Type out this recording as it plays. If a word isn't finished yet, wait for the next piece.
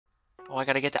Oh, I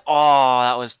gotta get that. Oh,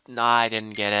 that was... Nah, I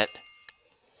didn't get it.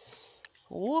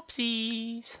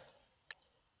 Whoopsies.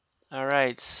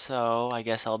 Alright, so I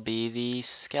guess I'll be the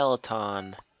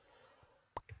skeleton.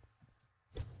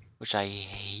 Which I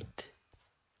hate.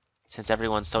 Since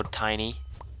everyone's so tiny.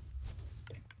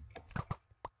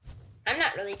 I'm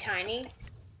not really tiny.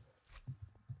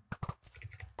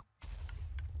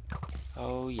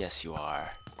 Oh, yes you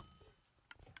are.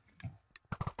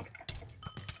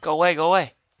 Go away, go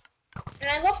away. And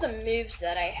I love the moves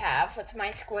that I have with my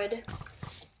squid.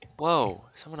 Whoa,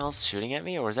 someone else shooting at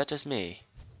me, or is that just me?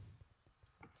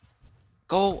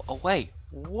 Go away.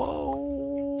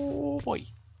 Whoa, boy.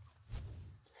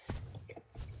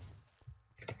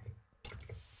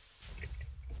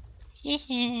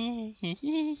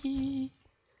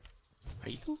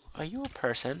 Are you a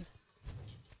person?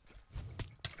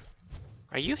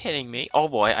 Are you hitting me? Oh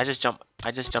boy, I just jumped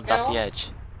off the No. edge.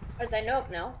 As I know,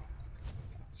 no.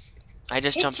 I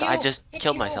just Hit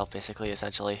killed you. myself basically,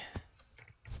 essentially.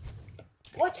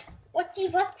 What? What?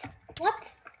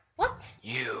 What? What?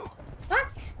 You.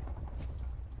 What?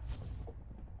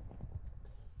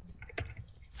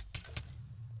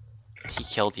 He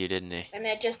killed you, didn't he? I'm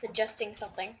just adjusting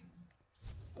something.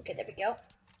 Okay, there we go.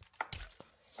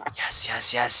 Yes,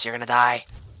 yes, yes, you're gonna die.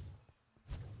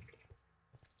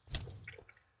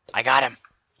 I got him.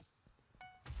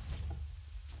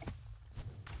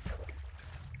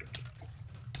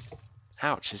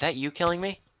 Ouch, is that you killing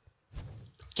me?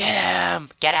 Get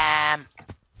him! Get him!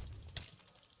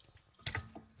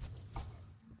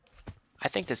 I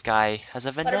think this guy has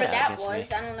a vendetta Whatever that against was,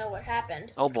 me. I don't know what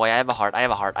happened. Oh boy, I have a heart, I have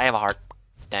a heart, I have a heart.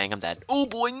 Dang, I'm dead. Oh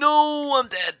boy, no, I'm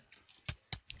dead.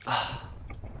 I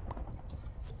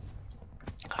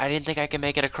didn't think I could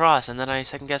make it across, and then I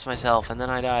second guessed myself, and then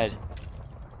I died.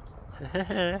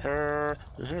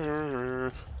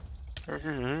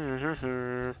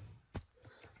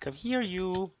 Come here,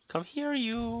 you. Come here,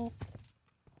 you.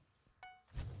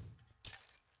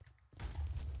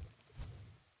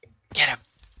 Get him.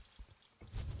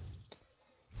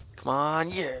 Come on,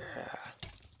 yeah.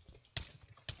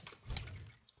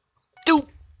 Dude.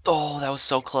 Oh, that was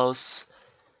so close.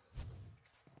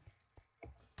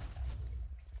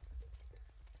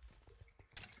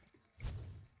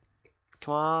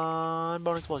 Come on,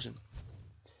 bone explosion.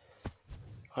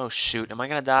 Oh shoot, am I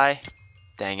gonna die?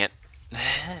 Dang it.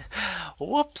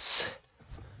 Whoops.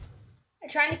 I'm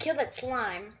trying to kill that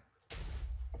slime.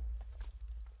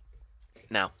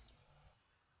 No.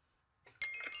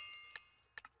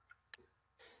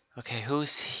 Okay,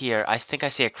 who's here? I think I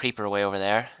see a creeper way over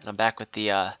there, and I'm back with the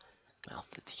well,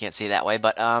 you can't see that way,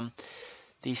 but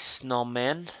the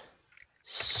snowman.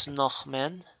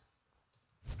 Snowman.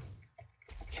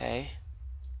 Okay.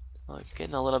 Well, I'm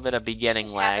getting a little bit of beginning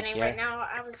What's lag happening here. right now?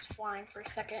 I was flying for a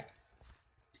second.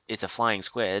 It's a flying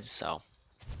squid, so.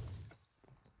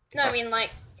 No, I mean like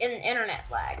in internet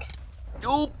lag.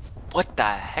 Oop! What the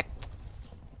heck?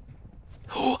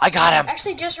 Oh, I got him!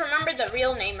 Actually, just remembered the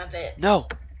real name of it. No!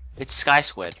 It's sky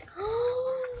squid.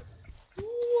 Whoa.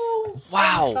 I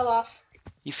Wow! almost fell off.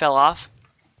 You fell off?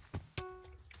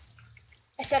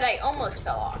 I said I almost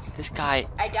fell off. This guy.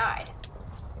 I died.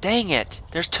 Dang it!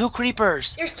 There's 2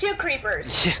 creepers! There's 2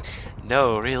 creepers.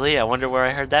 No, really? I wonder where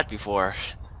I heard that before.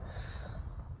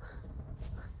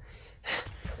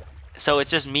 So it's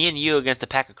just me and you against a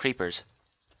pack of creepers.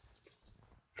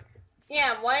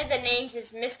 Yeah, one of the names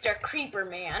is Mr. Creeper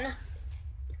Man.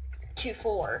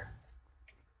 2-4.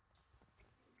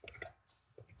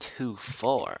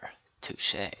 2-4.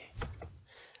 Touche.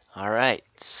 Alright,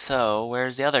 so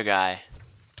where's the other guy?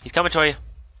 He's coming toward you.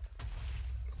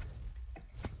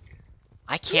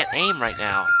 I can't aim right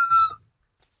now.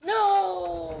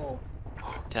 No!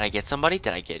 Did I get somebody?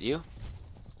 Did I get you?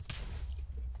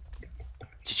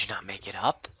 Did you not make it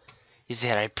up? Is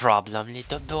there a problem,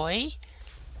 little boy?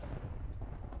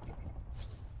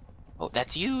 Oh,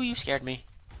 that's you. You scared me.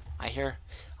 I hear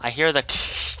the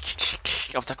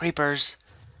of the creepers.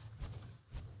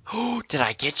 Oh, did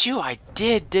I get you? I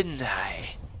did, didn't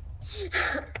I?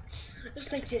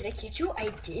 It's like, did I get you? I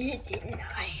did, didn't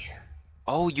I?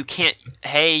 Oh, you can't.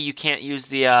 Hey, you can't use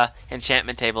the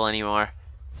enchantment table anymore.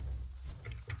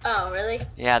 Oh, really?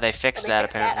 Yeah, they fixed that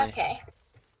apparently. Okay.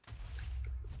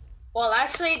 Well,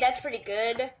 actually, that's pretty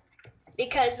good.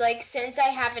 Because, like, since I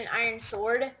have an iron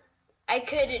sword, I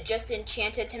could just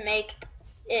enchant it to make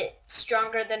it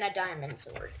stronger than a diamond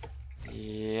sword.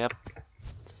 Yep.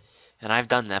 And I've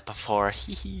done that before.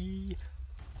 Hee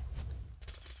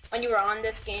When you were on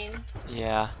this game.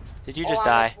 Yeah. Did you or just on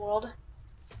die? This world.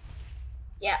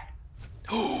 Yeah.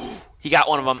 He got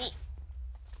one of them.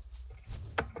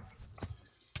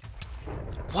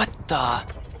 What the?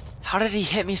 How did he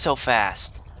hit me so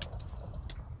fast?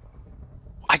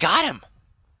 I got him!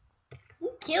 Who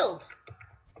killed?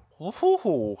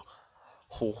 Ooh.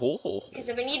 Ho. Because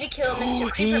we need to kill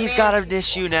Mr. Creeper He's Man got if an he-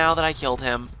 issue now that I killed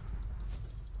him.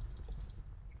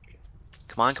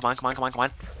 Come on, come on, come on, come on, come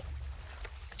on.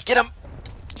 Get him!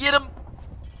 Get him!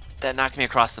 That knocked me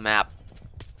across the map.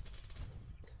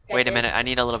 That Wait a did. minute, I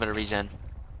need a little bit of regen.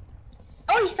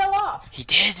 Oh, he fell off. He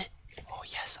did? Oh,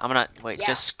 yes. I'm gonna... Wait, Yeah.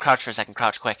 just crouch for a second.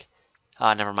 Crouch, quick.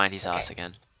 Oh, never mind. He saw us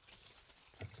again.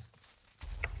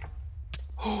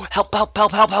 Oh, help, help,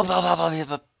 help, help, help, help, help, help, help,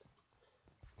 help.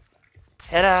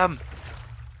 Hit him!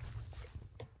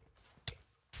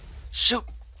 Shoot!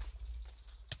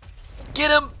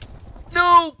 Get him!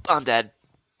 No! I'm dead.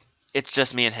 It's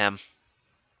just me and him.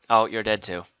 Oh, you're dead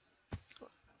too.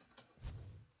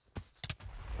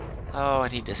 Oh,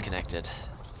 and he disconnected.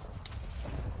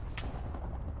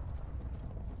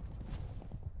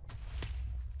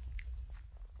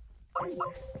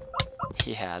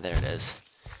 Yeah, there it is.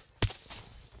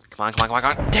 Come on, come on, come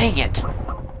on, come on. Dang it!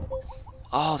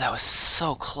 Oh, that was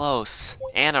so close.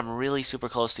 And I'm really super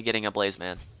close to getting a Blaze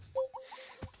Man.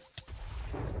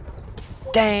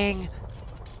 Dang!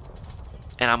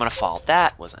 And I'm gonna fall.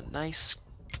 That was a nice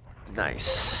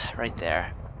right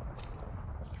there.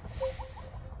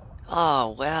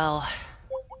 Oh, well.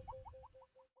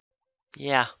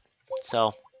 Yeah,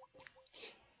 so.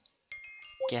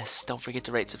 Guess don't forget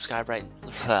to rate, subscribe, rate,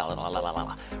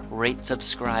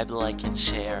 subscribe, like, and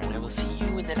share, and I will see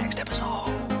you in the next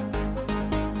episode.